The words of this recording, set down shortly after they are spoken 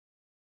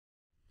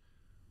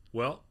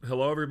Well,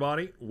 hello,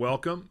 everybody.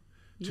 Welcome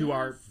to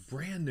our Yes.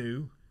 brand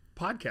new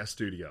podcast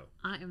studio.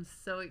 I am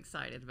so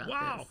excited about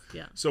Wow. this.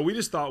 Yeah. So we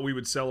just thought we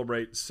would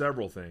celebrate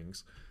several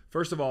things.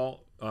 First of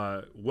all,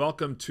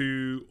 welcome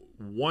to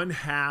one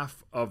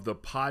half of the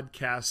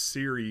podcast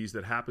series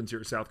that happens here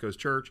at South Coast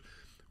Church.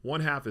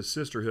 One half is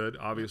Sisterhood,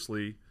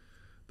 obviously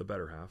the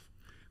better half.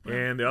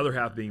 And the other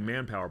half being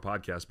Manpower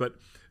Podcast. But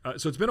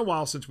so it's been a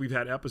while since we've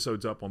had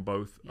episodes up on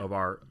both of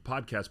our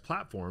podcast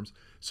platforms.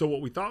 So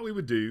what we thought we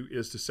would do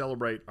is to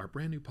celebrate our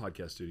brand new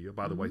podcast studio.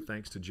 By the way,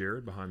 thanks to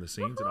Jared behind the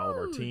scenes and all of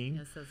our team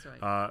Yes, that's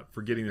right.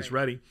 for getting this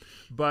ready.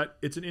 But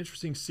it's an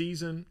interesting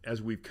season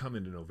as we've come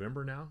into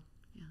November now.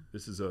 Yeah.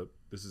 This is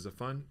a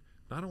fun.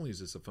 Not only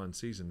is this a fun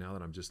season, now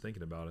that I'm just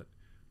thinking about it,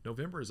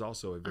 November is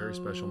also a very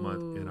special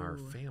month in our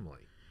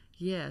family.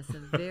 Yes, a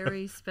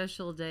very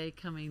special day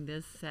coming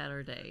this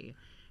Saturday.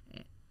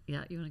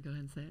 Yeah, you want to go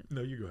ahead and say it?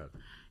 No, you go ahead.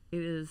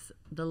 It is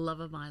the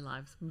love of my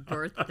life's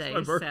birthday,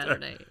 my birthday.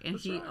 Saturday. And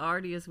That's he right.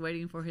 already is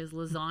waiting for his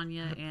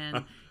lasagna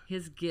and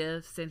his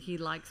gifts, and he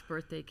likes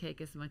birthday cake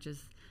as much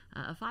as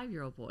a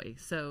 5-year-old boy.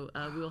 So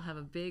we'll have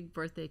a big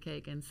birthday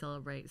cake and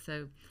celebrate.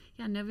 So,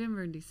 yeah,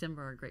 November and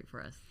December are great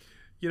for us.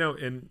 You know,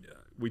 and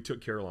we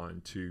took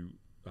Caroline to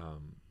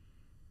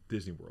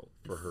Disney World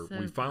for her. So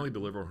We finally fun.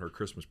 delivered on her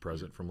Christmas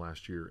present from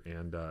last year,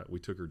 and we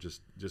took her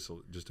just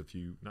a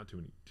few, not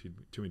too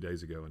many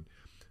days ago, and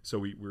so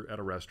we were at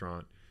a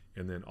restaurant,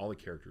 and then all the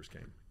characters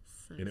came,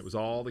 So and it was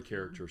all the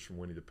characters from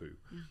Winnie the Pooh.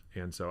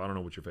 And so I don't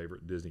know what your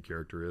favorite Disney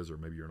character is, or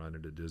maybe you're not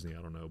into Disney.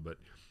 I don't know, but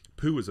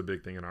Pooh was a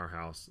big thing in our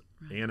house.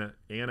 Right. Anna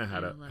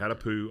had Anna a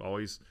loved Pooh,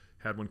 always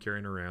had one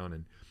carrying around,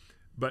 and.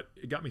 But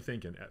it got me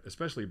thinking,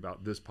 especially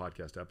about this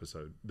podcast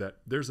episode, that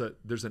there's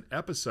an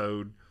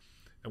episode,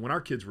 and when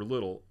our kids were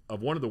little,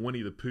 of one of the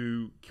Winnie the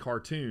Pooh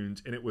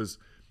cartoons, and it was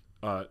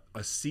a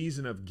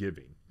season of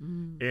giving.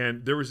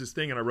 And there was this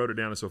thing, and I wrote it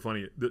down. It's so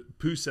funny.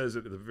 Pooh says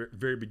it at the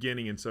very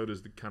beginning, and so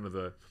does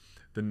the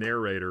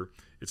narrator.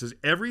 It says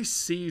every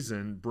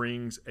season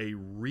brings a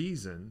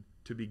reason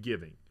to be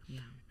giving. Yeah.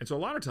 And so a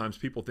lot of times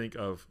people think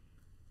of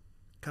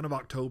kind of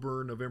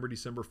October, November,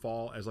 December,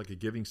 fall as like a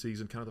giving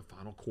season, kind of the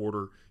final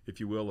quarter,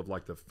 if you will, of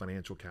like the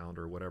financial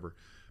calendar or whatever.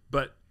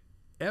 But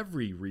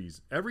every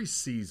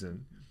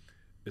season,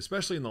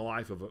 especially in the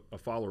life of a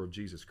follower of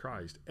Jesus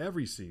Christ,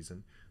 every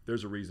season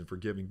there's a reason for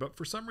giving. But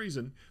for some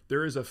reason,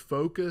 there is a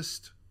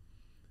focused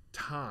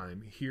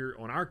time here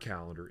on our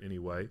calendar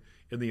anyway,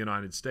 in the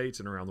United States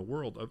and around the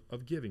world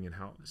of giving and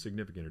how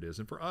significant it is.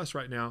 And for us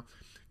right now,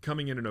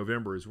 coming into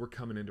November, as we're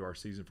coming into our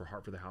season for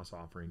Heart for the House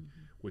offering,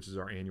 which is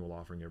our annual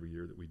offering every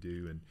year that we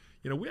do. And,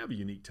 you know, we have a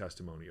unique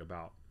testimony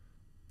about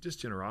just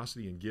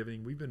generosity and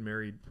giving. We've been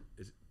married,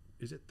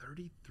 is it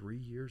 33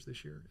 years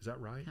this year? Is that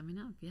right? Coming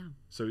up, yeah.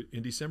 So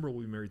in December,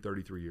 we'll be married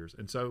 33 years.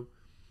 And so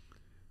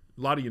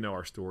a lot of you know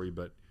our story,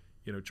 but,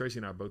 you know, Tracy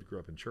and I both grew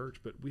up in church,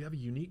 but we have a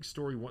unique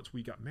story once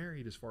we got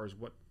married as far as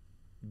what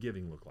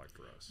giving looked like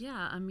for us.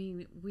 Yeah, I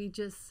mean, we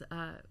just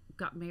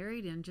got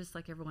married, and just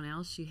like everyone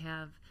else, you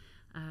have,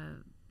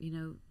 you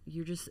know,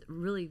 you're just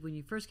really, when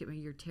you first get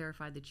married, you're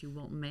terrified that you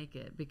won't make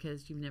it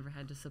because you've never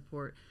had to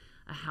support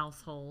a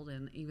household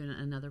and even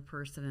another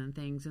person and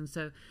things. And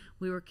so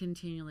we were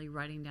continually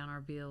writing down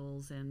our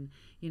bills, and,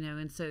 you know,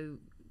 and so,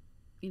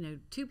 you know,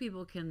 two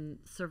people can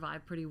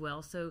survive pretty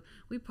well. So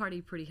we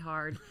partied pretty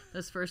hard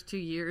those first 2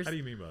 years. How do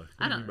you mean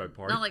by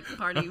party? Not like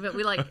party, but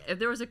we like, if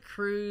there was a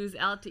cruise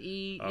out to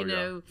eat, Oh, you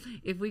know,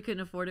 if we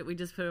couldn't afford it, we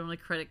just put it on a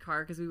credit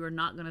card because we were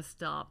not going to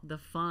stop the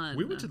fun.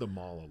 We went to the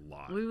mall a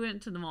lot. We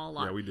went to the mall a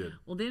lot. Yeah, we did.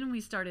 Well, then we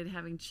started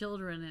having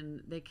children,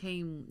 and they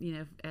came, you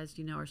know, as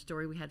you know our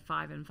story, we had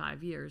 5 in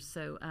 5 years.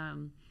 So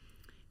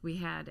we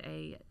had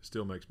a...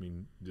 Still makes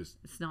me just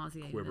It's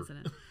nauseating, quiver.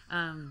 isn't it?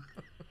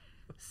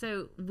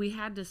 So we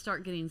had to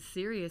start getting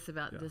serious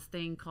about this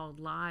thing called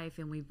life,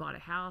 and we bought a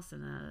house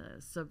in a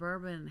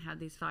suburban and had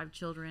these 5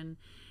 children.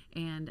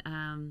 And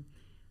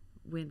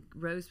when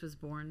Rose was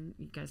born,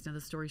 you guys know the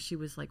story, she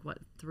was like, what,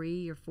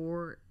 3 or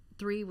 4?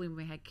 3 when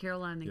we had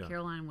Caroline, and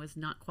Caroline was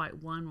not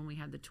quite 1 when we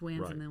had the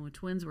twins, Right. and then when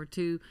twins were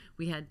 2,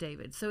 we had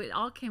David. So it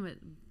all came at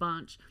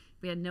bunch.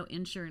 We had no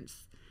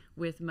insurance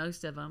with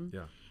most of them.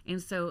 Yeah.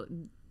 And so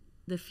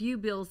the few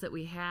bills that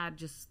we had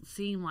just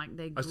seemed like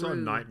they grew. I still have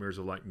nightmares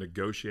of like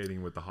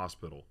negotiating with the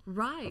hospital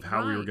Right. of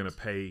how we were right. going to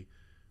pay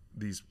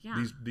these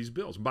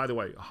bills. And by the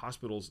way,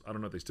 hospitals, I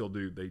don't know if they still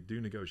do, they do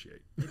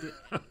negotiate.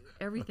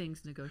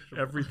 Everything's negotiable.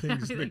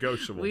 Everything's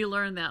negotiable. We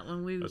learned that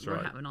when we That's were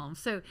right. having all them.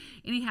 So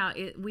anyhow,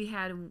 we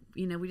had,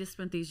 you know, we just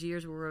spent these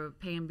years where we were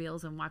paying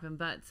bills and wiping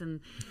butts,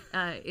 and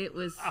it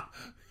was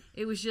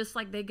it was just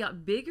like they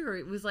got bigger.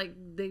 It was like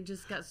they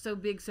just got so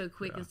big so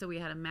quick, and so we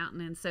had a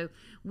mountain. And so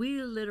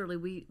we literally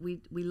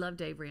we love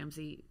Dave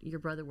Ramsey. Your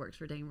brother works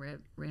for Dave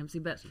Ramsey,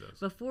 but Yes, he does.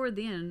 before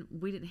then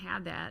we didn't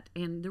have that,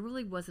 and there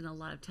really wasn't a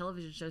lot of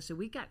television shows. So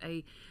we got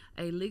a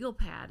legal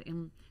pad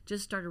and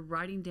just started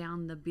writing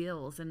down the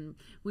bills, and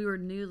we were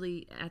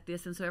newly at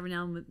this, and so every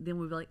now and then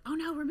we'd be like, oh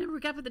no, remember we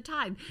got to put the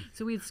tithe.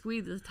 So we'd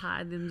squeeze the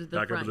tithe into the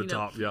Back up front, at the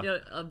top, yeah.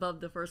 above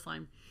the first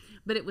line.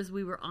 But it was,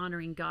 we were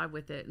honoring God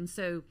with it. And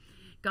so,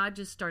 God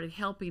just started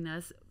helping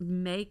us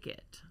make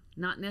it,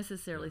 not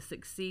necessarily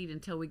succeed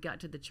until we got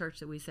to the church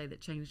that we say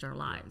that changed our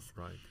lives.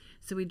 Right.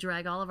 So we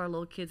drag all of our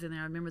little kids in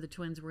there. I remember the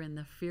twins were in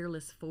the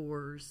Fearless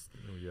Fours.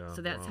 Oh, yeah.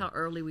 So that's Wow. how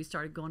early we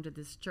started going to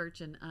this church.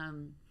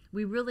 And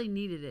we really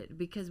needed it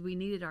because we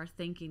needed our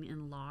thinking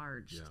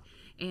enlarged.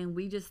 Yeah. And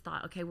we just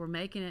thought, okay, we're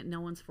making it. No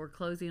one's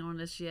foreclosing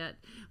on us yet.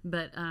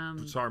 But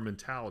So our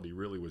mentality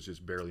really was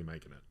just barely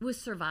making it. it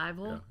was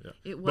survival. Yeah.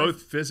 It was,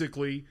 Both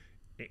physically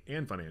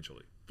and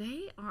financially.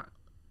 they are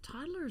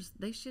toddlers.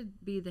 They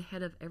should be the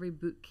head of every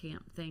boot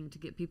camp thing to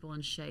get people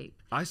in shape.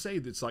 I say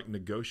that's like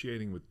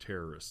negotiating with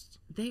terrorists.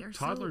 They are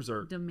Toddlers so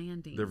are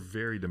demanding. They're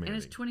very demanding.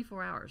 And it's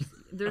 24 hours.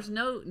 There's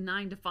no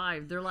 9 to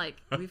 5. They're like,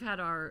 we've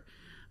had our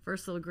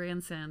first little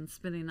grandson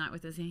spending the night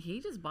with us, and he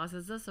just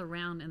bosses us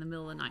around in the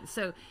middle of the night.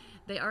 So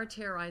they are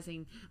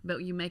terrorizing,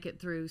 but you make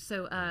it through.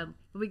 So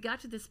we got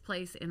to this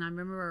place, and I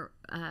remember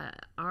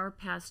our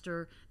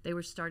pastor, they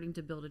were starting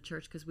to build a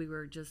church because we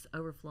were just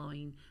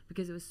overflowing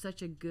because it was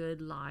such a good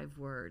live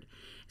word.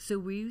 So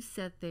we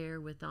sat there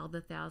with all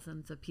the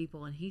thousands of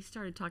people, and he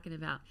started talking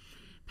about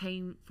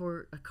paying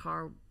for a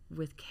car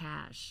with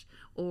cash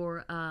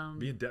or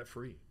being debt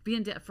free.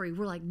 being debt free.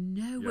 We're like,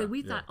 no way.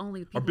 We thought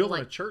only people or building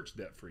like a church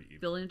debt free.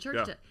 building a church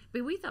Yeah. debt.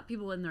 But we thought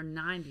people in their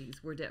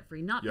 90s were debt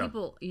free, not Yeah.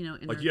 people, in Like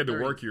their you had to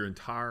 30s. work your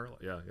entire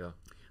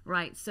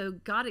Right. So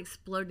God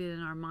exploded in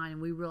our mind,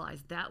 and we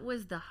realized that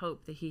was the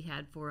hope that He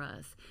had for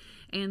us.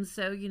 And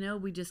so,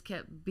 we just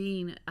kept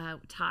being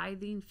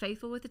tithing,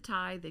 faithful with the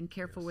tithe and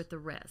careful with the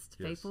rest.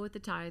 Yes. Faithful with the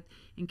tithe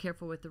and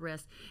careful with the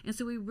rest. And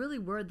so we really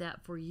were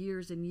that for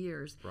years and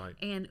years. Right.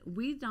 And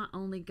we not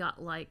only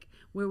got like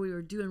where we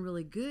were doing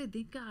really good,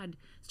 then God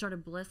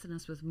started blessing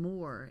us with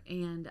more.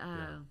 And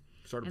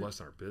started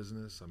blessing our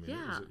business. I mean,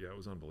 it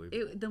was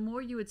unbelievable. the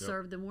more you would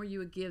serve, the more you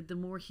would give, the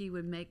more He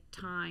would make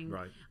time.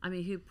 Right. I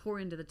mean, He would pour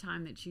into the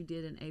time that you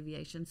did in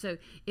aviation. So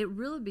it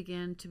really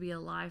began to be a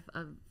life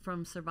of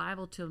from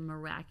survival to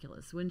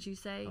miraculous, wouldn't you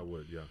say? I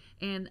would, yeah.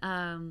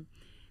 And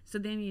so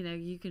then,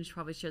 you can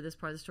probably share this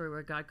part of the story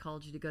where God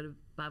called you to go to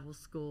Bible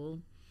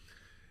school.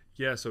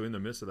 Yeah, so in the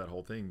midst of that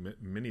whole thing,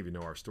 many of you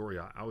know our story.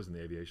 I was in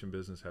the aviation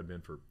business, had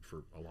been for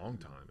a long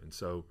time. And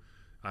so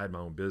I had my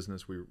own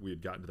business. We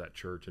had gotten to that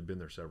church, had been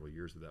there several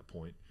years at that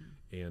point.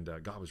 And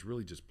God was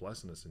really just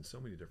blessing us in so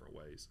many different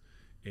ways.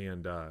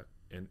 And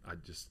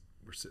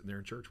we're sitting there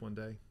in church one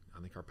day.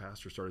 I think our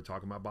pastor started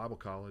talking about Bible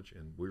college,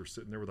 and we were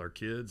sitting there with our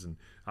kids, and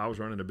I was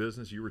running a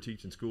business. You were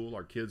teaching school.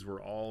 Our kids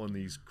were all in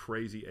these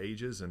crazy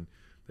ages, and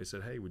they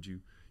said, hey, would you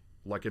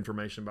like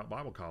information about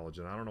Bible college?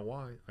 And I don't know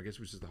why. I guess it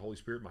was just the Holy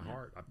Spirit in my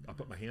heart. I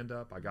put my hand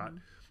up. I got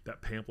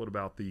that pamphlet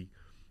about the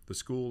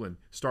school and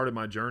started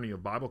my journey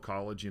of Bible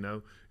college.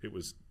 It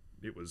was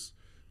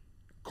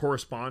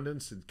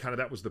correspondence, and kind of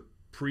that was the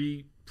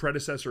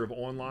predecessor of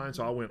online.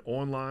 So I went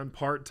online,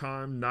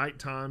 part-time,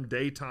 nighttime,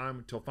 daytime,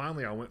 until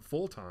finally I went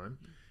full-time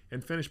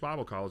and finished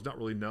Bible college, not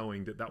really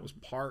knowing that was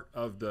part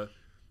of the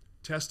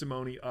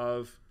testimony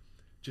of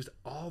just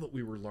all that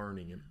we were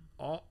learning and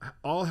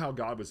all how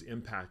God was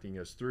impacting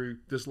us through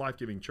this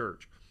life-giving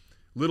church.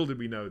 Little did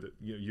we know that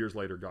years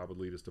later God would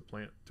lead us to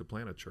plant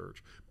a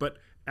church. But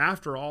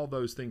after all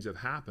those things have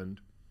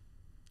happened,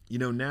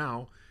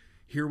 now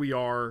here we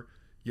are.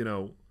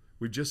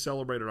 We've just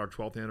celebrated our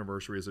 12th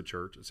anniversary as a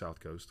church at South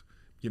Coast.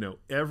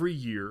 Every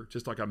year,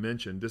 just like I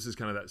mentioned, this is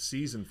kind of that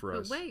season for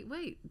us. But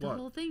wait. The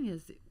whole thing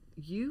is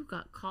you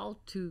got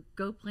called to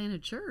go plant a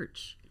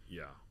church.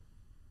 Yeah.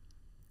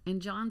 And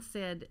John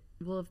said,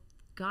 well, if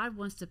God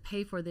wants to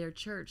pay for their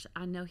church,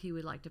 I know He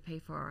would like to pay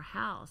for our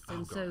house.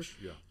 And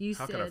you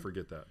How said, could I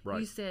forget that? Right.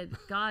 You said,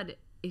 God,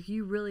 if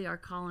you really are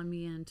calling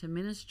me into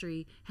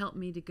ministry, help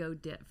me to go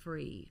debt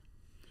free.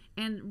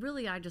 And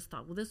really, I just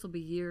thought, well, this will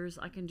be years.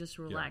 I can just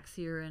relax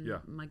here and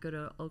go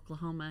to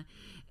Oklahoma.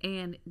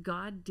 And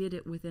God did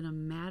it within a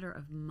matter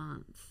of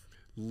months.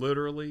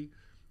 Literally,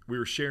 we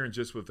were sharing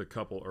just with a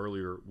couple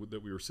earlier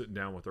that we were sitting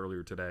down with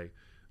earlier today,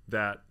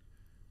 that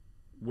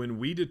when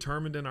we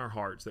determined in our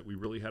hearts that we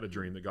really had a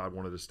dream that God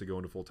wanted us to go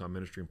into full-time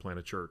ministry and plant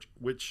a church,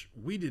 which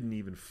we didn't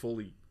even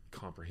fully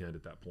comprehend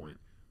at that point,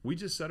 we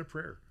just said a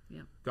prayer.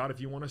 Yeah. God, if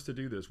you want us to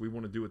do this, we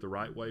want to do it the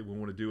right way. We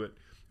want to do it.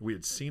 We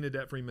had seen a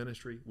debt-free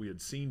ministry. We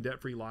had seen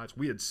debt-free lives.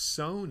 We had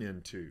sown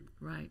into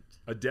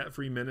a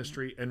debt-free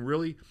ministry. And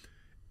really,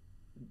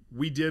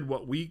 we did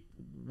what we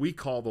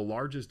call the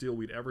largest deal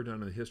we'd ever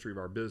done in the history of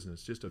our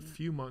business just a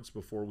few months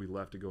before we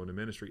left to go into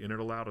ministry. And it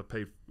allowed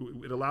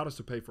us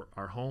to pay for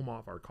our home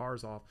off, our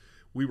cars off.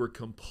 We were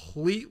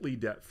completely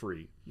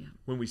debt-free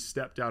when we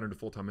stepped out into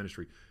full-time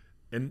ministry.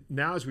 And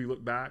now as we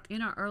look back,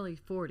 in our early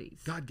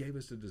 40s, God gave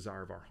us the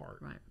desire of our heart.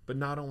 Right. But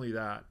not only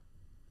that,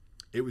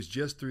 it was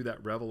just through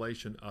that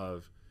revelation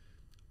of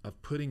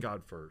putting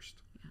God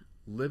first,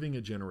 living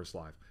a generous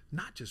life,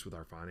 not just with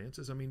our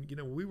finances. I mean,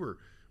 we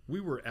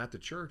were at the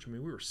church. I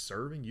mean, we were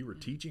serving, you were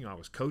teaching, I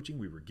was coaching,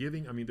 we were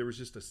giving. I mean, there was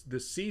just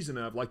this season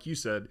of, like you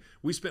said,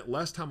 we spent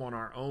less time on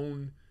our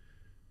own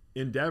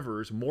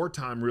endeavors, more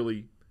time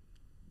really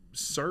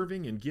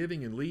serving and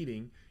giving and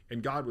leading.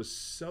 And God was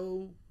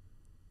so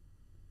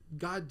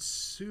God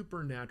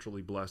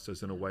supernaturally blessed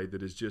us in a way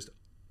that is just,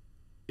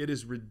 it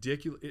is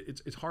ridiculous.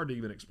 It's hard to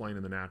even explain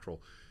in the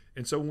natural.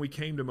 And so when we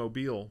came to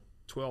Mobile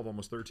 12,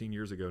 almost 13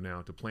 years ago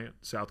now, to plant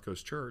South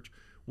Coast Church,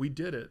 we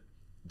did it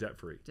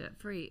debt-free.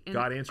 Debt-free. And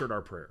God answered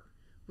our prayer.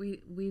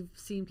 we've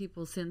seen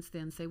people since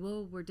then say,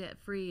 well, we're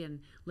debt-free, and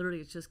literally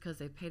it's just because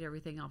they paid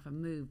everything off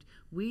and moved.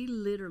 We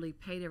literally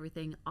paid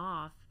everything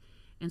off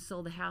and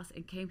sold the house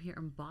and came here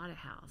and bought a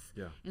house.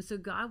 Yeah. And so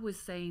God was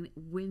saying,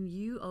 when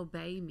you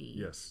obey me,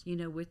 Yes.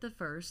 with the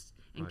first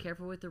and Right.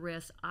 careful with the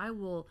rest, I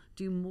will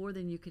do more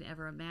than you can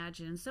ever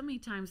imagine. And so many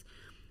times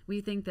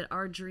we think that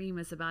our dream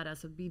is about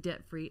us to be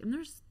debt-free, and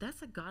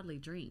that's a godly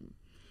dream.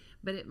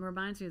 But it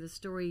reminds me of the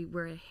story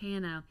where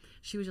Hannah,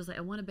 she was just like,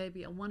 I want a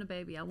baby, I want a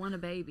baby, I want a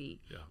baby.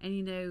 Yeah.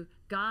 And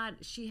God,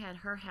 she had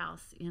her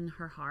house in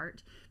her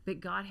heart, but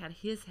God had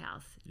his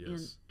house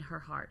Yes. in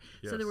her heart.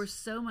 Yes. So there was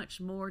so much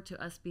more to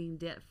us being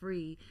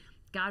debt-free.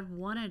 God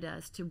wanted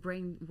us to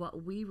bring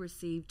what we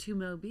received to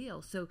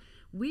Mobile. So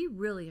we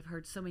really have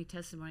heard so many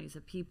testimonies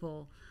of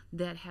people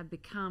that have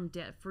become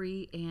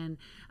debt-free and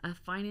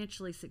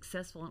financially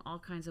successful in all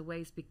kinds of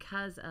ways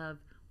because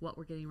of what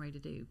we're getting ready to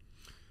do.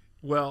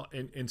 Well,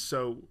 and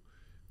so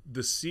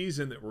the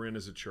season that we're in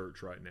as a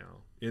church right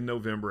now, in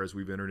November, as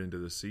we've entered into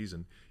this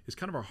season, is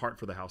kind of our Heart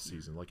for the House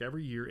season. Like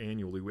every year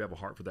annually, we have a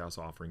Heart for the House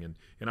offering. And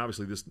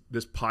obviously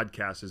this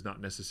podcast is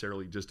not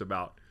necessarily just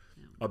about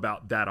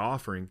that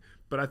offering,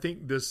 but I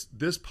think this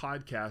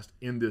podcast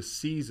in this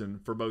season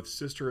for both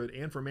Sisterhood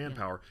and for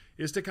Manpower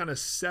is to kind of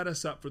set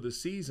us up for the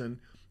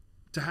season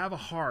to have a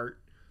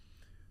heart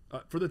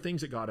for the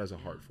things that God has a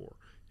heart for.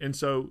 And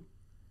so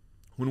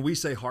when we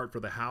say Heart for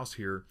the House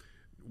here,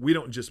 we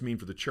don't just mean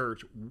for the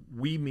church,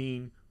 we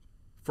mean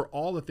for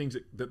all the things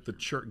that the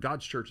church,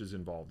 God's church, is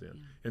involved in.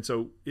 Yeah. And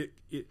so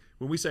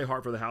when we say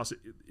Heart for the House,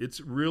 it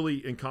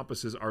really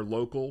encompasses our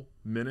local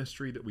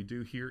ministry that we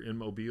do here in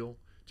Mobile,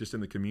 just in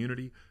the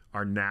community,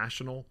 our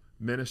national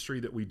ministry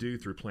that we do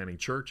through planting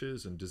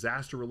churches and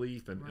disaster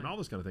relief and all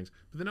those kind of things,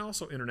 but then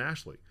also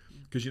internationally.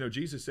 Because,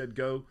 Jesus said,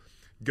 go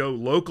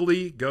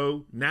locally,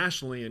 go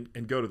nationally,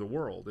 and go to the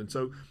world. And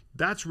so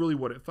that's really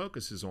what it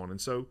focuses on. And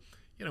so,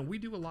 we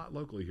do a lot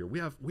locally here. We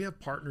have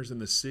partners in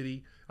the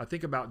city. I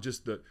think about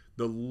just the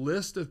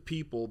list of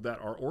people that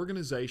are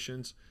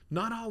organizations,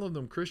 not all of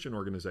them Christian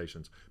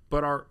organizations,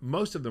 but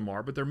most of them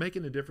are, but they're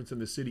making a difference in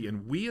the city.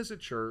 And we as a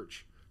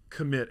church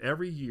commit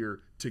every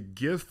year to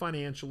give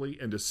financially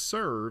and to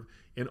serve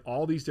in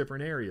all these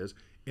different areas.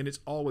 And it's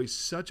always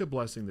such a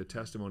blessing, the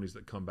testimonies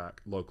that come back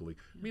locally.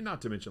 I mean,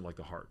 not to mention like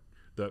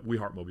the We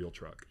Heart Mobile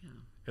truck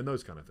and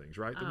those kind of things,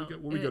 right?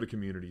 We go to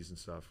communities and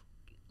stuff.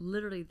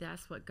 Literally,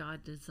 that's what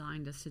God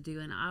designed us to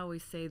do. And I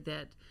always say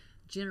that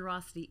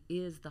generosity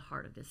is the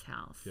heart of this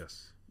house.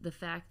 Yes. The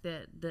fact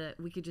that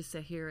we could just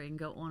sit here and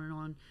go on and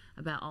on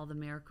about all the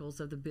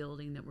miracles of the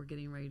building that we're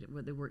getting ready to,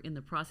 that we're in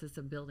the process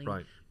of building,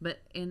 right.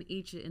 But in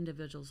each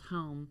individual's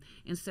home.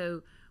 And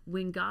so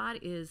when God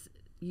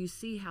you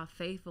see how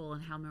faithful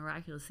and how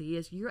miraculous He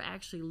is, you're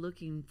actually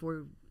looking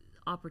for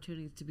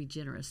opportunities to be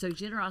generous. So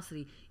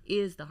generosity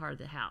is the heart of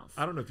the house.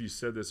 I don't know if you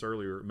said this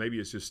earlier. Maybe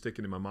it's just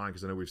sticking in my mind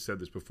because I know we've said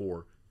this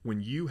before. When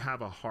you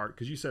have a heart,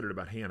 because you said it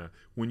about Hannah,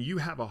 when you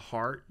have a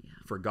heart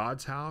for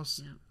God's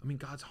house, I mean,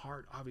 God's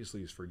heart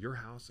obviously is for your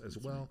house as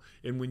well.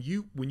 Right. And when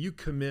you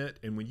commit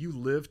and when you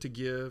live to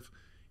give,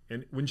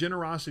 and when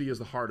generosity is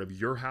the heart of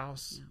your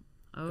house,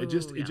 it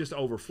just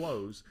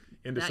overflows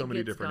into so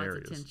many different God's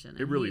areas. Attention.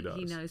 It really does.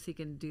 He knows He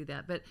can do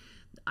that. But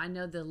I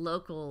know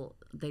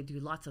they do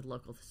lots of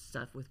local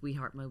stuff with We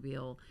Heart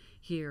Mobile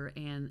here,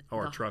 and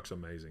our truck's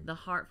amazing. The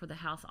Heart for the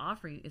House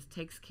offering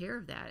takes care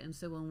of that. And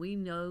so when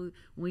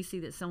we see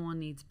that someone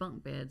needs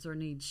bunk beds or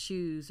needs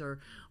shoes or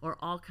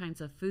all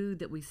kinds of food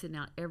that we send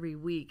out every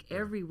week,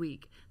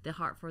 the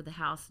Heart for the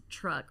House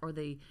truck or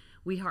the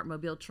We Heart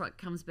Mobile truck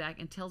comes back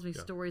and tells me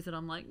stories that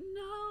I'm like,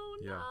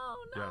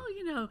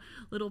 no,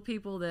 little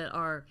people that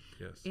are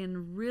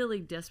in really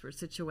desperate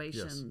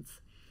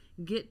situations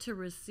get to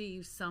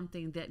receive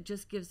something that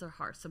just gives their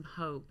heart some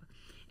hope.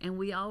 And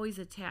we always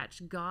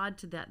attach God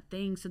to that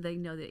thing so they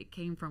know that it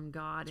came from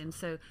God. And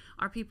so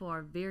our people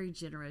are very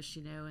generous,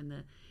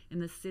 in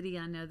the city.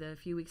 I know that a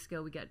few weeks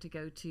ago we got to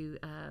go to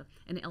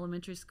an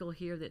elementary school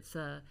here that's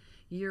a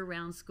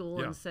year-round school.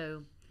 Yeah. And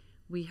so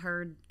we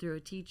heard through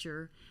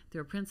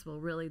a principal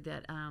really,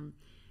 that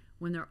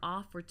when they're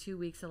off for 2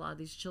 weeks, a lot of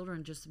these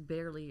children just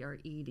barely are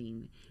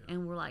eating. Yeah.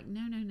 And we're like,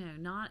 no,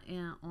 not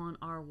on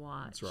our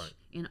watch. That's right.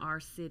 In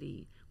our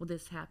city will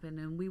this happen,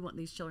 and we want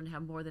these children to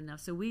have more than enough.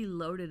 So we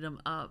loaded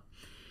them up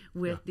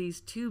with these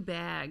 2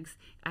 bags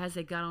as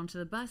they got onto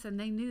the bus, and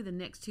they knew the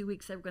next 2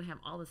 weeks they were going to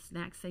have all the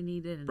snacks they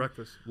needed. And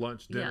breakfast,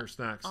 lunch, dinner,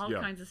 snacks. All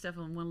kinds of stuff.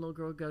 And one little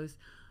girl goes,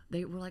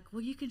 they were like,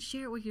 well, you can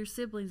share it with your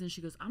siblings. And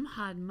she goes, I'm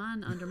hiding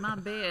mine under my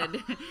bed.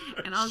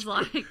 And I was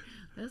like,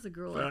 that's a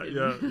girl.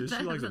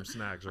 She likes them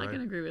snacks, right? I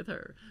can agree with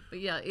her.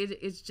 But yeah,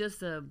 it's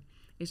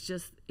It's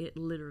just, it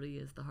literally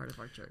is the heart of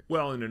our church.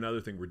 Well, and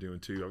another thing we're doing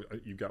too,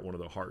 you've got one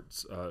of the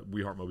hearts,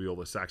 We Heart Mobile,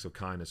 the Sacks of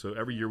Kindness. So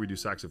every year we do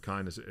Sacks of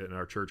Kindness in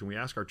our church, and we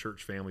ask our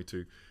church family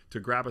to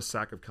grab a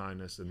sack of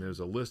kindness, and there's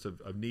a list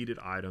of needed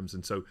items.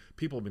 And so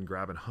people have been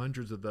grabbing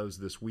hundreds of those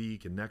this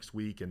week and next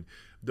week, and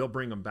they'll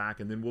bring them back,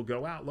 and then we'll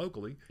go out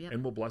locally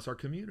and we'll bless our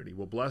community.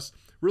 We'll bless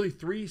really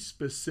 3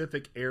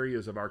 specific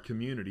areas of our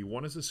community.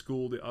 One is a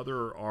school, the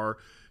other are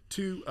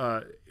 2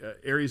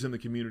 areas in the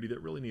community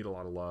that really need a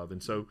lot of love.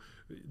 And so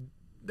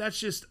that's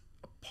just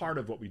part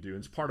of what we do. And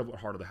it's part of what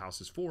Heart of the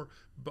House is for,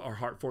 our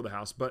Heart for the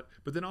House. But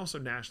then also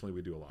nationally,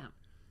 we do a lot.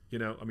 You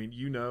know, I mean,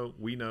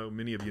 we know,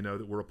 many of you know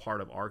that we're a part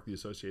of ARC, the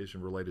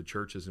Association of Related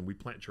Churches, and we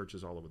plant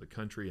churches all over the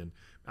country. And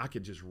I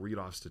could just read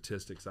off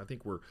statistics. I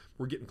think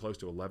we're getting close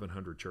to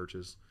 1,100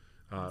 churches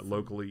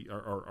locally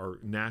or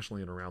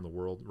nationally and around the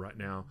world right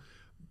now.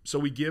 So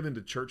we give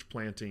into church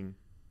planting.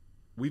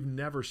 We've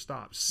never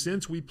stopped.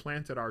 Since we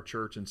planted our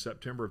church in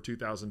September of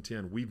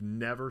 2010, we've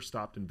never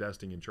stopped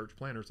investing in church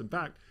planters. In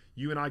fact,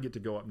 you and I get to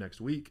go up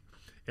next week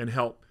and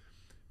help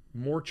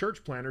more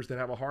church planters that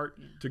have a heart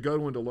to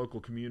go into local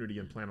community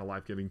and plant a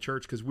life-giving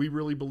church, because we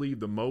really believe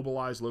the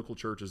mobilized local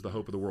church is the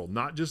hope of the world.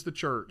 Not just the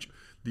church,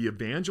 the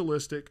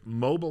evangelistic,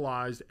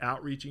 mobilized,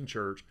 outreaching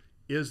church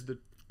is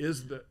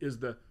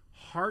the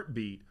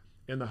heartbeat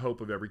and the hope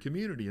of every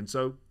community. And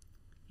so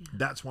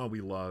that's why we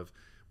love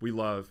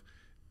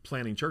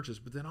planting churches,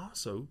 but then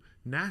also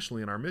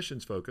nationally in our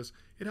missions focus,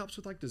 it helps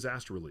with like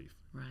disaster relief.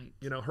 Right.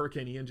 You know,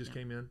 Hurricane Ian just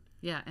came in.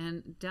 Yeah,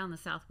 and down the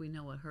south, we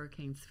know what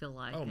hurricanes feel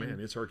like. Oh, man,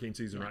 it's hurricane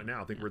season right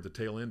now. I think we're at the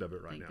tail end of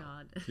it right Thank now.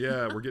 God.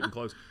 Yeah, we're getting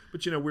close.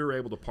 But, you know, we were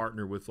able to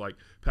partner with like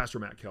Pastor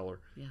Matt Keller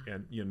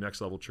and, you know,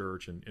 Next Level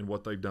Church and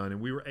what they've done.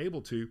 And we were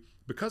able to,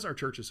 because our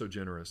church is so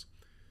generous,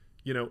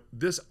 you know,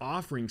 this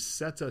offering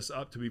sets us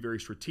up to be very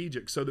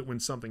strategic so that when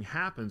something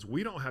happens,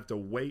 we don't have to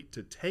wait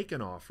to take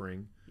an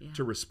offering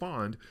to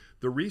respond.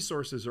 The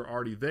resources are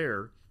already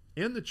there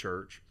in the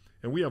church,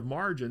 and we have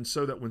margins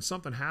so that when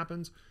something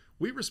happens,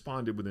 we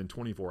responded within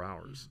 24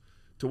 hours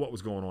to what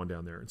was going on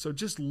down there. And so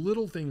just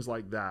little things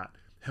like that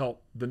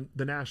help the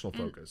national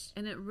focus.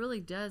 And it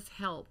really does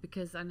help,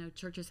 because I know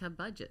churches have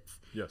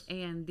budgets. Yes.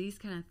 And these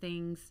kind of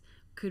things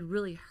could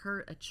really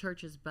hurt a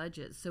church's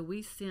budget. So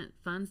we sent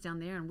funds down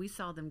there, and we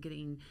saw them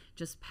getting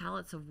just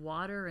pallets of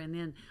water and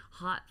then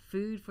hot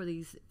food for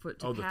these to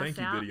pass out. The thank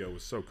you video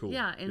was so cool.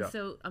 Yeah, and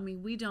so I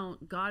mean,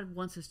 God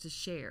wants us to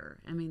share.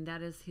 I mean,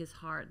 that is His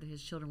heart, that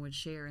His children would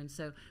share. And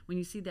so when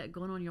you see that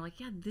going on, you're like,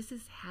 yeah, this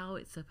is how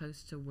it's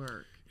supposed to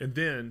work. And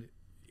then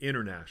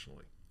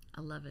internationally,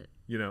 I love it.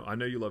 You know, I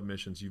know you love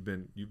missions.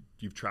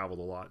 You've traveled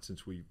a lot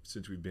since we've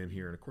been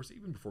here, and of course,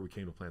 even before we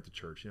came to plant the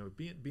church. You know,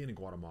 being in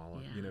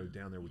Guatemala, you know,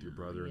 down there with your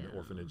brother in the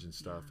orphanage and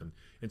stuff,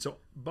 and so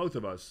both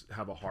of us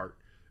have a heart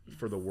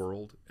for the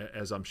world,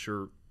 as I'm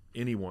sure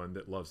anyone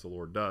that loves the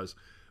Lord does.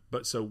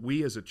 But so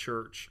we, as a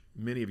church,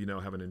 many of you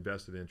know, have an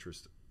invested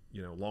interest,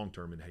 you know, long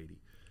term in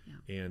Haiti,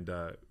 and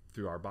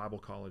through our Bible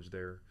college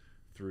there,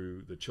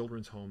 through the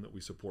children's home that we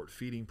support,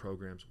 feeding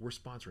programs, we're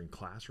sponsoring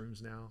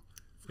classrooms now.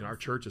 You know, our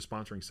church is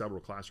sponsoring several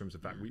classrooms. In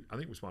fact, I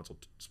think we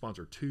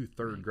sponsor 2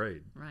 third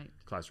grade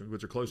classrooms,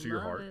 which are close to your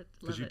heart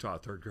because you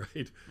taught third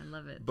grade. I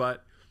love it.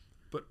 But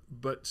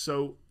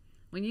so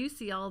when you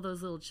see all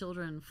those little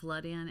children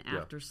flood in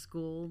after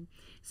school,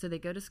 so they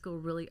go to school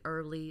really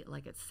early,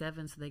 like at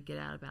 7, so they get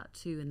out about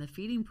 2, and the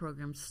feeding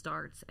program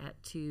starts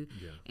at 2,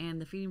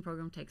 and the feeding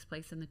program takes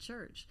place in the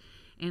church,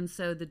 and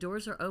so the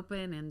doors are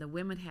open, and the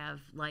women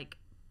have like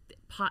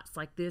pots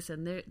like this,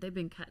 and they've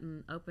been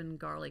cutting open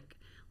garlic.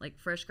 Like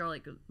fresh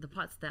garlic, the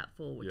pot's that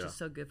full, which is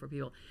so good for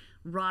people.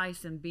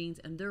 Rice and beans,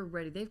 and they're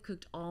ready. They've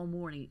cooked all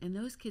morning, and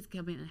those kids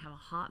come in and have a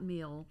hot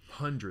meal.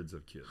 Hundreds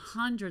of kids.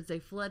 Hundreds. They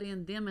flood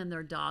in, them and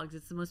their dogs.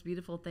 It's the most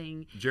beautiful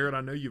thing. Jared,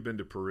 I know you've been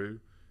to Peru.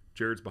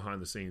 Jared's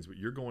behind the scenes, but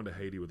you're going to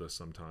Haiti with us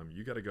sometime.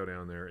 You got to go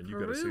down there, and you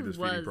got to see this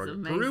feeding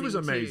program. Peru was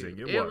amazing.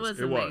 It was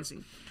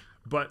amazing.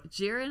 But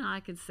Jared and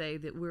I could say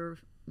that we're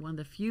one of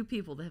the few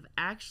people that have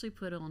actually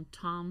put on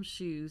Tom's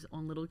shoes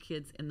on little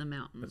kids in the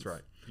mountains. That's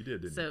right. You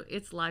did, didn't you? So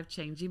it's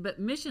life-changing. But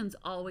missions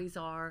always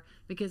are,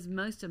 because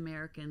most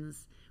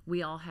Americans,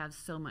 we all have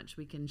so much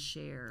we can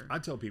share. I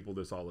tell people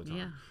this all the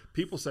time.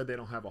 People say they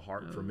don't have a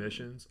heart for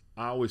missions.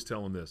 I always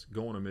tell them this: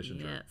 go on a mission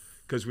trip.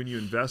 Because when you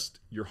invest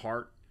your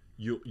heart,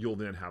 you'll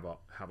then have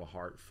a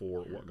heart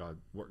for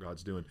what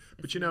God's doing.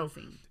 But you know,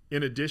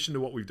 in addition to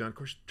what we've done, of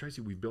course,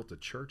 Tracy, we've built a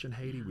church in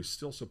Haiti. We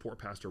still support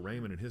Pastor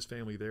Raymond and his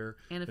family there,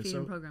 and a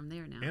feeding program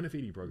there now. And a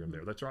feeding program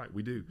there. That's right,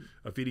 we do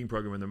a feeding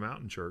program in the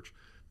Mountain Church.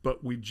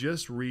 But we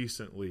just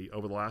recently,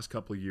 over the last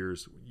couple of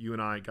years, you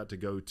and I got to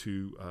go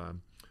to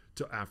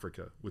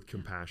Africa with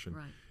Compassion.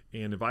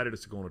 And invited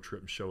us to go on a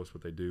trip and show us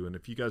what they do. And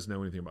if you guys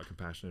know anything about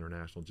Compassion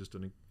International, just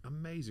an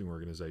amazing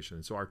organization.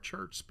 And so our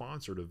church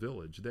sponsored a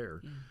village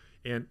there.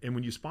 And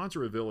when you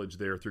sponsor a village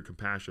there through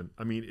Compassion,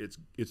 I mean,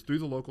 it's through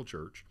the local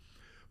church,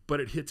 but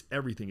it hits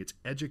everything. It's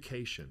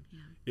education.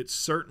 It's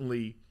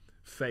certainly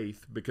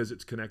faith because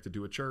it's connected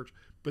to a church,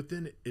 but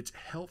then it's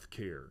health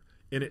care.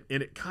 And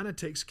it kind of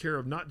takes care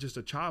of not just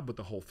a child, but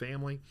the whole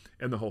family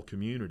and the whole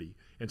community.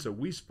 And so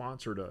we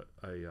sponsored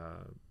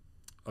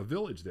a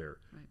village there.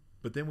 Right.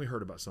 But then we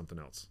heard about something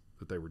else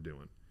that they were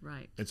doing.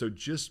 Right. And so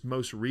just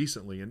most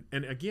recently, and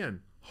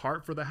again,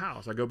 Heart for the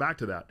House, I go back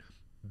to that.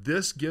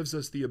 This gives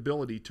us the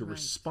ability to Right.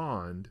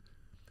 respond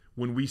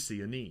when we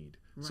see a need.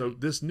 So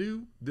Right. this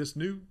new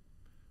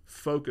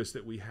focus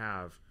that we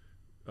have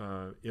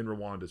in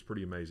Rwanda is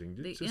pretty amazing.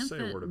 The Just say a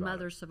word Infant about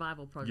Mother it.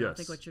 Survival Program, I Yes.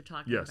 think what you're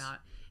talking Yes. about.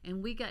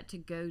 And we got to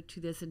go to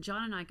this, and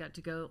John and I got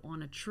to go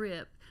on a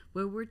trip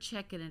where we're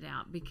checking it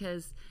out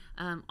because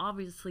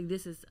obviously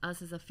this is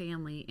us as a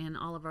family, and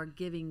all of our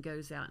giving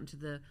goes out into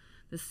the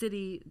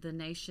city, the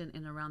nation,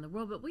 and around the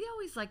world. But we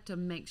always like to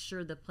make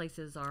sure the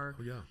places are,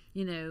 Oh, yeah.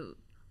 you know,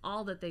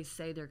 all that they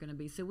say they're going to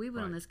be. So we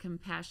went on Right. this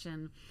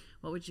compassion,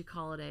 what would you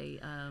call it?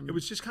 It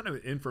was just kind of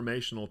an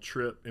informational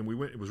trip, and we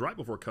went. It was right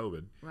before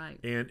COVID, Right.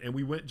 And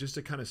we went just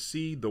to kind of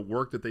see the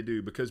work that they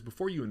do, because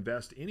before you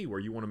invest anywhere,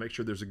 you want to make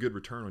sure there's a good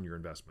return on your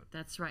investment.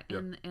 That's right.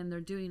 Yep. And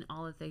they're doing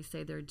all that they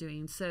say they're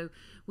doing. So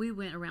we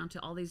went around to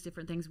all these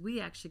different things.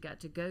 We actually got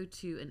to go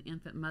to an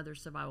infant mother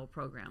survival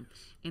program.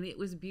 And it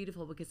was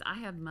beautiful because I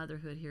have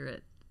motherhood here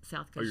at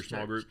South Coast Oh, your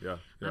small Church. group, yeah,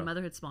 My yeah,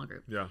 motherhood small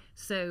group. yeah.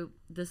 So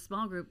the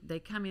small group, they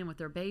come in with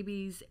their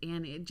babies,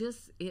 and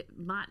it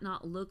might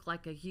not look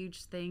like a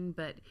huge thing,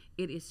 but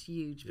it is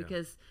huge Yeah.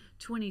 because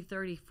 20,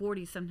 30,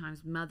 40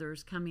 sometimes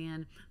mothers come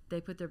in, they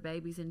put their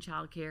babies in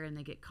childcare, and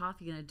they get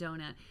coffee and a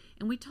donut,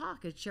 and we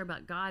talk and share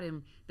about God,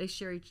 and they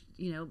share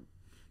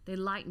they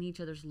lighten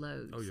each other's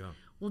loads. Oh, yeah.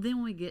 Well, then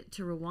when we get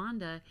to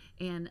Rwanda,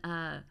 and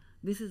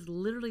this is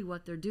literally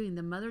what they're doing.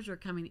 The mothers are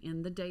coming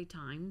in the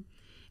daytime,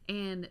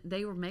 and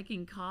they were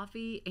making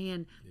coffee,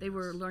 and they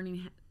were Yes.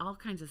 learning all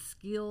kinds of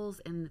skills,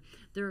 and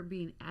they're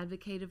being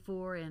advocated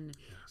for, and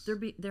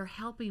Yes. they're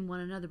helping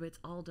one another, but it's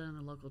all done in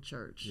the local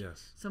church.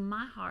 Yes. So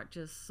my heart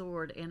just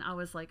soared, and I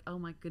was like, oh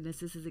my goodness,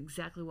 this is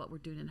exactly what we're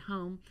doing at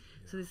home.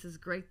 So this is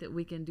great that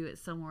we can do it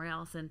somewhere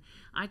else. And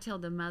I tell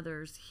the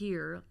mothers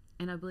here,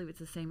 and I believe it's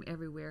the same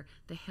everywhere,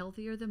 the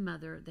healthier the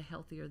mother, the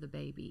healthier the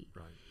baby.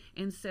 Right.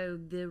 And so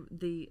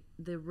the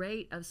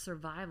rate of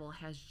survival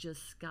has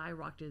just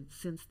skyrocketed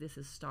since this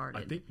has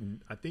started.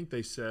 I think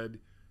they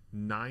said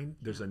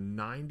there's a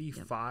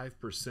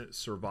 95%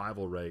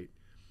 survival rate,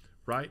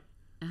 right,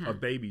 of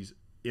babies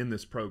in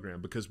this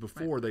program, because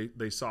before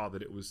they saw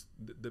that it was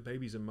the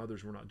babies and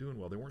mothers were not doing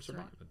well. They weren't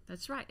surviving.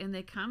 That's right. And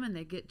they come and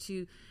they get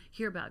to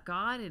hear about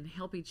God and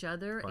help each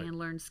other Right. and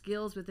learn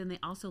skills, but then they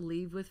also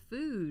leave with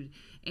food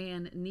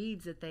and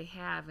needs that they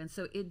have. And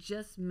so it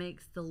just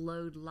makes the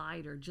load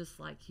lighter,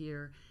 just like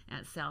here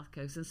at South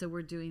Coast. And so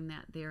we're doing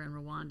that there in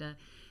Rwanda.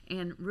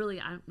 And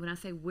really, when I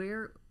say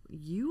where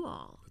you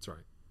all, That's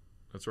right.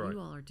 That's right.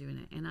 you all are doing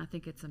it. And I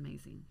think it's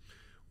amazing.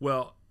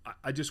 Well,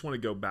 I just want to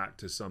go back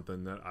to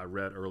something that I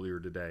read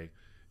earlier today.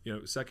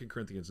 2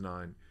 Corinthians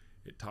 9,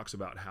 it talks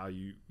about how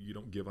you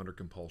don't give under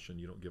compulsion,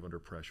 you don't give under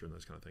pressure, and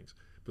those kind of things.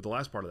 But the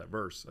last part of that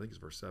verse, I think it's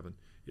verse 7,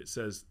 it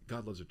says,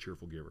 God loves a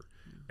cheerful giver.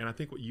 And I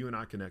think what you and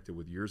I connected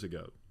with years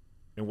ago,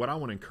 and what I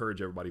want to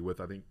encourage everybody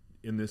with, I think,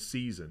 in this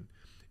season,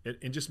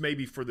 and just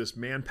maybe for this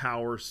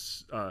Manpower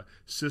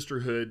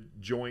Sisterhood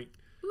joint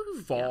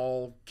Woo-hoo,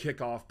 fall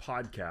kickoff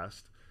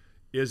podcast,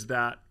 is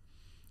that,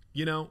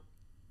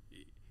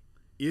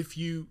 if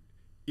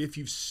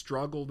you've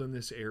struggled in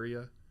this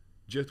area,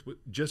 just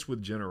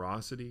with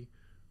generosity,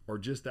 or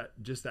just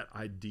that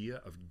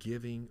idea of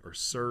giving or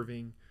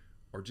serving,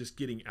 or just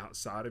getting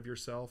outside of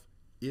yourself,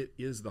 it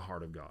is the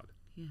heart of God.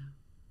 Yeah.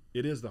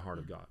 It is the heart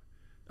of God.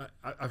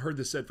 I've heard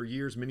this said for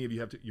years. Many of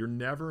you you're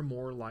never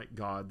more like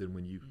God than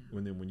when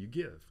you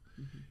give.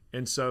 Mm-hmm.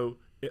 And so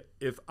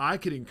if I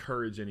could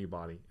encourage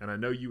anybody, and I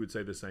know you would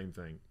say the same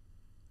thing,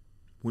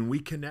 when we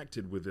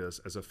connected with this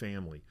as a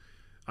family,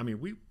 I mean,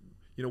 we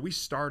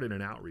started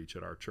an outreach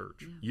at our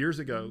church years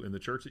ago in the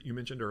church that you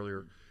mentioned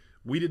earlier.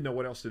 We didn't know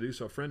what else to do,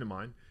 so a friend of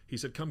mine, he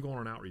said, come go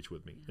on an outreach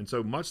with me. And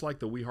so much like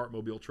the We Heart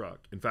Mobile truck,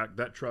 in fact,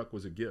 that truck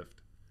was a gift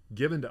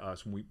given to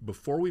us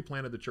before we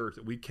planted the church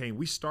that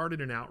we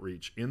started an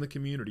outreach in the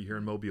community here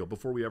in Mobile.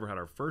 Before we ever had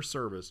our first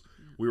service,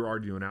 we were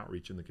already doing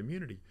outreach in the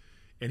community.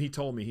 And he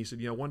told me, he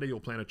said, one day you'll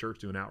plant a church,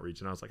 do an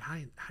outreach. And I was like, how are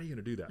you going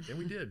to do that? And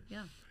we did.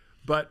 Yeah.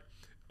 But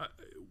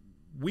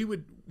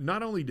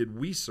not only did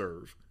we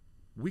serve,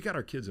 we got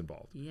our kids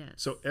involved. Yes.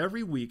 So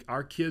every week,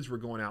 our kids were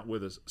going out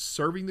with us,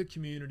 serving the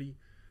community.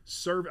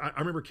 I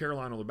remember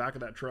Caroline on the back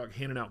of that truck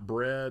handing out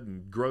bread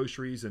and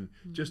groceries and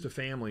just to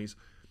families.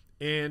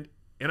 And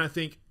I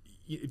think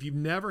if you've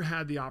never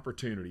had the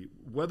opportunity,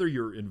 whether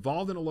you're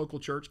involved in a local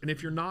church, and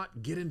if you're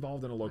not, get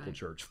involved in a local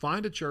church.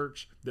 Find a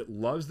church that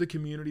loves the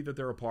community that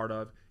they're a part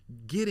of.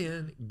 Get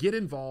in, get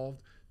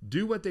involved,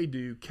 do what they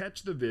do,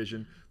 catch the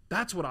vision.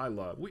 That's what I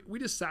love. We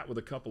just sat with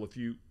a couple a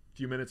few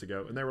minutes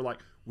ago, and they were like,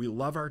 we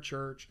love our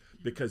church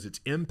because it's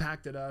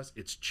impacted us,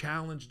 it's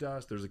challenged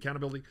us, there's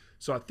accountability.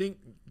 So I think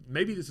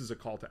maybe this is a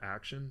call to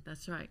action.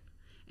 That's right.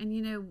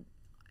 And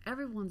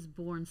everyone's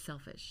born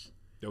selfish.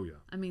 Oh yeah.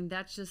 I mean,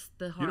 that's just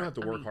the heart. You don't have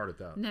to work hard at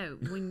that. No,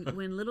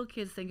 when little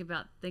kids think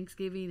about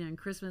Thanksgiving and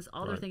Christmas,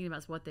 all they're thinking about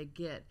is what they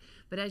get.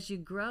 But as you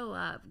grow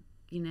up,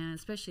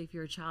 especially if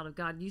you're a child of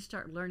God, you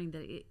start learning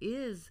that it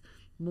is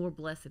more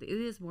blessed. It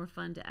is more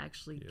fun to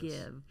actually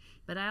give.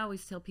 But I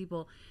always tell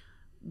people,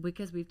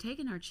 because we've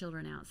taken our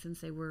children out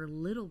since they were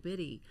little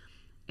bitty,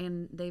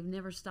 and they've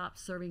never stopped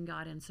serving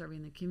God and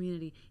serving the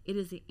community, it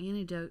is the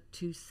antidote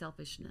to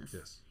selfishness.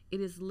 Yes. It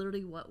is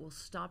literally what will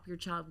stop your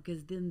child,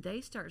 because then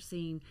they start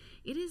seeing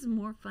it is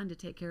more fun to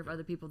take care of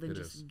other people than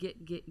just get.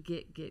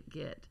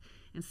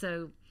 And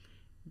so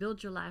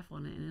build your life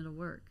on it and it'll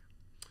work.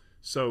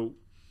 So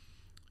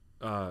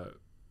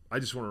I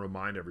just want to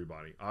remind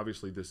everybody,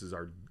 obviously this is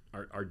our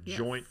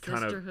joint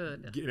kind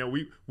sisterhood. of,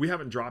 we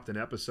haven't dropped an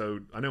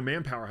episode. I know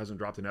Manpower hasn't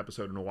dropped an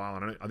episode in a while,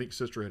 and I think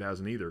Sisterhood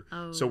hasn't either.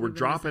 So we're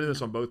dropping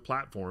this on both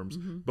platforms,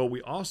 but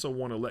we also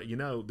want to let you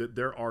know that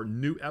there are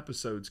new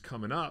episodes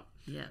coming up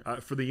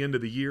for the end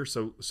of the year.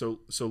 So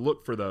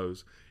look for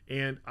those.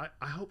 And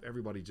I hope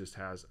everybody just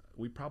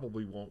we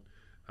probably won't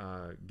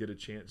get a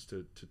chance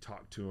to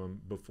talk to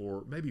them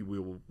before, maybe we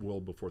will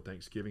before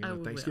Thanksgiving.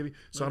 Thanksgiving.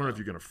 So I don't know if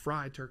you're going to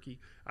fry turkey.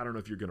 I don't know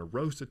if you're going to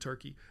roast a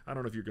turkey. I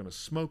don't know if you're going to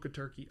smoke a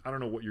turkey. I don't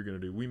know what you're going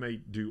to do. We may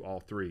do all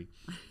three,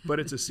 but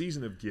it's a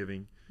season of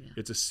giving.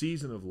 It's a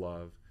season of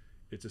love.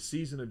 It's a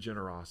season of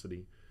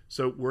generosity.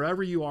 So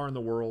wherever you are in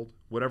the world,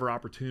 whatever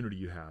opportunity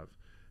you have,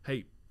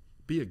 hey,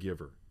 be a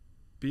giver.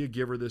 Be a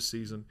giver this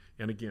season.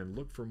 And again,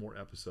 look for more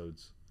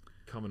episodes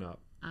coming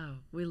up. Oh,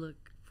 we look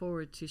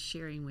forward to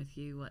sharing with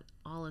you what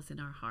all is in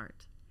our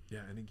heart. Yeah,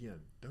 and again,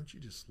 don't you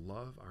just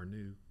love our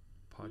new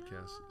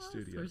podcast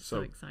studio? We're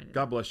so excited.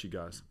 God bless you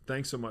guys.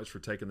 Thanks so much for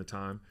taking the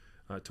time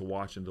to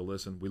watch and to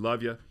listen. We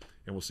love you,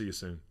 and we'll see you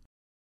soon.